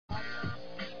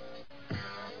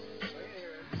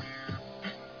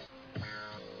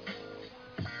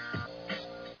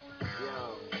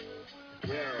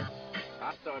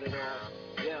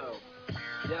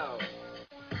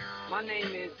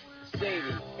name is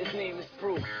Shady. His name is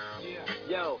Proof. Yeah.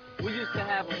 Yo, we used to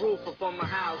have a roof up on my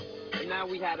house, and now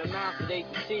we had a mouth that ate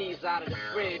the cheese out of the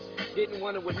fridge. Didn't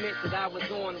want to admit that I was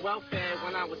on welfare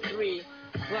when I was 3.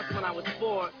 Plus, when I was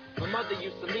 4, my mother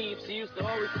used to leave. She used to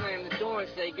always slam the door and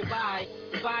say, goodbye,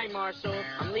 goodbye, Marshall.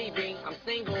 I'm leaving, I'm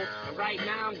single, and right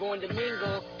now I'm going to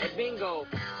mingle at bingo.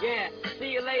 Yeah,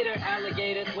 see you later,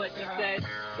 alligators, what she said.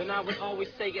 Then I would always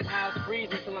stay at house, freeze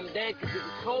until I'm dead, because it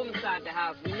was cold inside the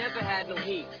house. We never had no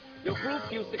heat. Your group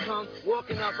used to come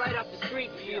walking up right up the street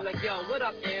and be like, yo, what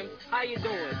up, Em? How you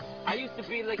doing? I used to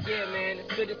be like, yeah, man,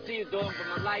 it's good to see you, dog, but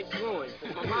my life's ruined.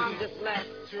 My mom just left.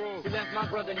 True. She left my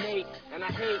brother Nate, and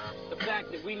I hate the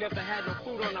fact that we never had no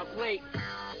food on our plate.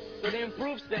 So then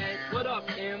Proof said, what up,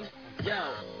 Em?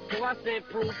 Yo. So I said,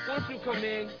 Proof, won't you come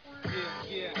in?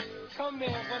 Yeah. Come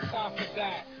in, one time for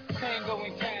that. Tango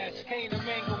and Cash, Kane and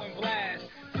Mango and Blast.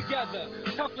 Together,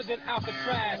 tougher than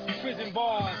Alcatraz, prison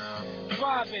bars.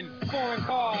 Driving foreign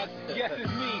cars, yes it's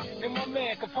me and my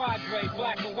man compadre,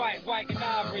 black and white, white and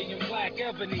ivory and black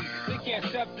ebony. They can't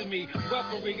step to me,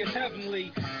 weaponry is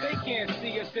heavenly. They can't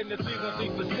see us in the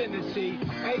 313 vicinity.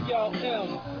 Hey yo,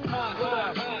 M,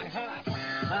 hi.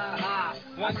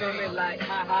 I'm feeling like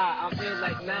ha, I'm feeling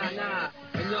like nah.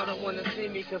 And y'all don't wanna see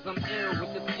me cause I'm ill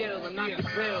with the skill and not the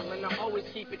drill. And I always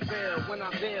keep it real when I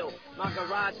build my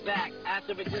garage back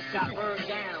after it just got burned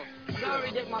down.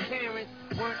 Sorry that my parents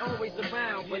weren't always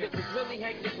around, but it was really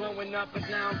hectic growing up, and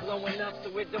now I'm blowing up,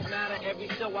 so it don't matter. Every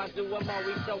show I do, I'm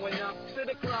always showing up to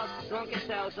the club, drunk as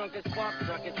hell, drunk as fuck,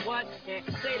 drunk as what? Can't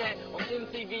say that on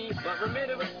MTV, but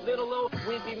remember little old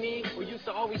wimpy me, who used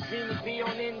to always dream to be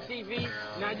on MTV?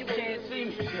 Now you can't see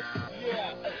me.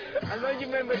 Yeah. I know you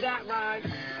remember that rhyme.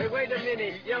 Hey, wait a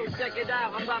minute, yo, check it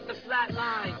out, I'm about to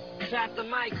flatline. Pass the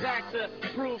mic back to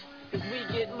Proof. Cause we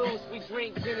get loose, we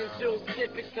drink gin and juice,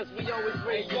 sip it cause we always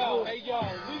raise the roof. Hey yo,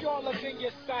 we all up in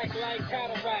your sight like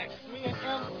cataracts. Me and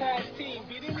M tag team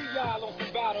beat any y'all on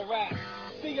some battle rap.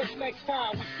 See us next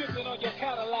time, we stripping on your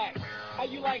Cadillac. How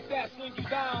you like that, swing you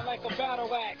down like a battle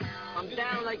axe? I'm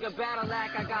down like a battle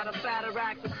act, I got a fatter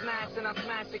rack to smash, and I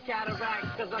smash the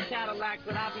cataracts, cause I'm Cadillacs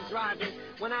that I be driving.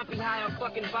 When I be high, I'm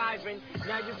fucking vibing.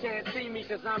 Now you can't see me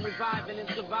cause I'm reviving and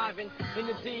surviving in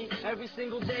the D every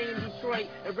single day in Detroit.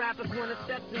 And rappers wanna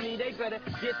step to me, they better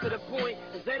get to the point,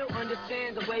 cause they don't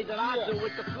understand the way that I do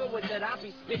it. The fluid that I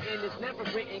be spitting is never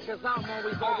written, cause I'm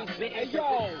always spitting. Hey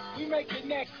yo, we make your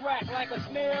neck crack like a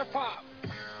snare pop.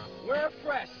 We're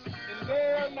fresh, and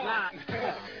they're not.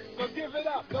 So give it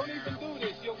up, don't even do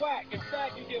this, you're whack. In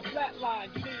fact, you get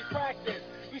flatlined, you need practice.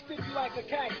 We stick you like a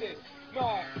cactus.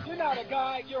 No, you're not a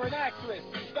guy, you're an actress.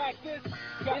 In fact, this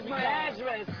is my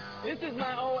address. This is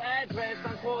my old address.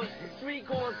 I'm called Street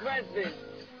Corns Resident.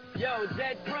 Yo,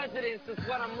 dead presidents is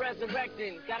what I'm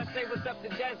resurrecting. Gotta say what's up to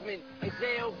Desmond and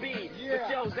J.O.B. But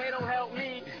yo, they don't help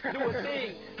me do a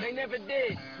thing. They never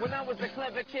did. When I was a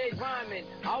clever kid rhyming,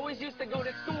 I always used to go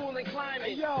to school and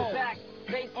climbing. Hey, yo, the back,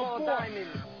 baseball diamond.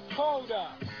 Hold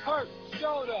up, hurt,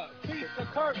 shoulder, piece of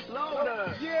Kurt,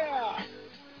 loader. Yeah.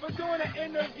 We're doing an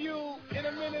interview in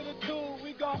a minute or two.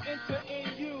 We gon' enter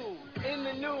in you. In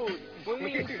the nude, when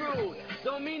we intrude.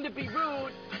 Don't mean to be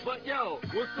rude, but yo,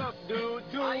 what's up, dude?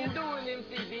 How you doing,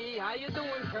 MTV? How you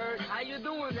doing, Kurt? How you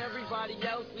doing, everybody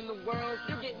else in the world?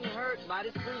 You're getting hurt by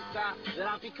this freestyle that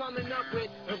I'll be coming up with,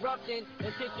 erupting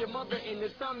and kick your mother in the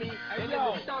tummy and in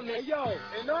the stomach. Hey yo,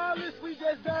 and all this we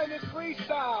just done is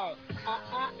freestyle.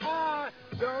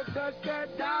 Don't touch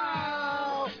that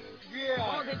dial. Yeah.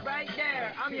 Hold it right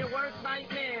there. I'm your worst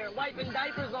nightmare. Wiping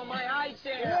diapers on my high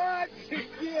chair. What?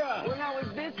 Yeah. When I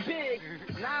was this big,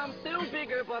 now I'm still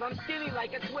bigger, but I'm skinny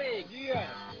like a twig. Yeah.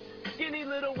 Skinny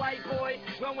little white boy.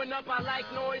 Growing up, I like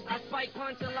noise. I spike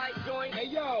punching like joints. Hey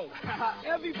yo,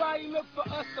 everybody look for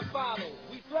us to follow.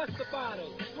 We thrust the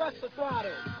bottle, thrust the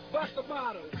throttle, bust the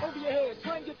model. Over your head,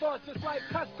 turn your thoughts just like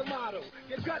custom model.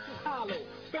 Your guts is hollow.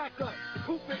 Back up,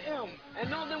 Poop and M.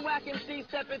 And all them whack MCs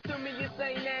stepping to me, you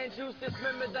say nan juice. Just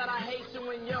remember that I hate you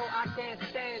and yo, I can't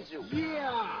stand you.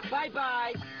 Yeah. Bye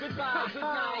bye, goodbye, good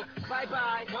night. Bye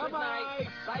bye, good night.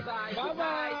 Bye bye, good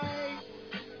night.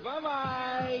 Bye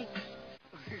bye.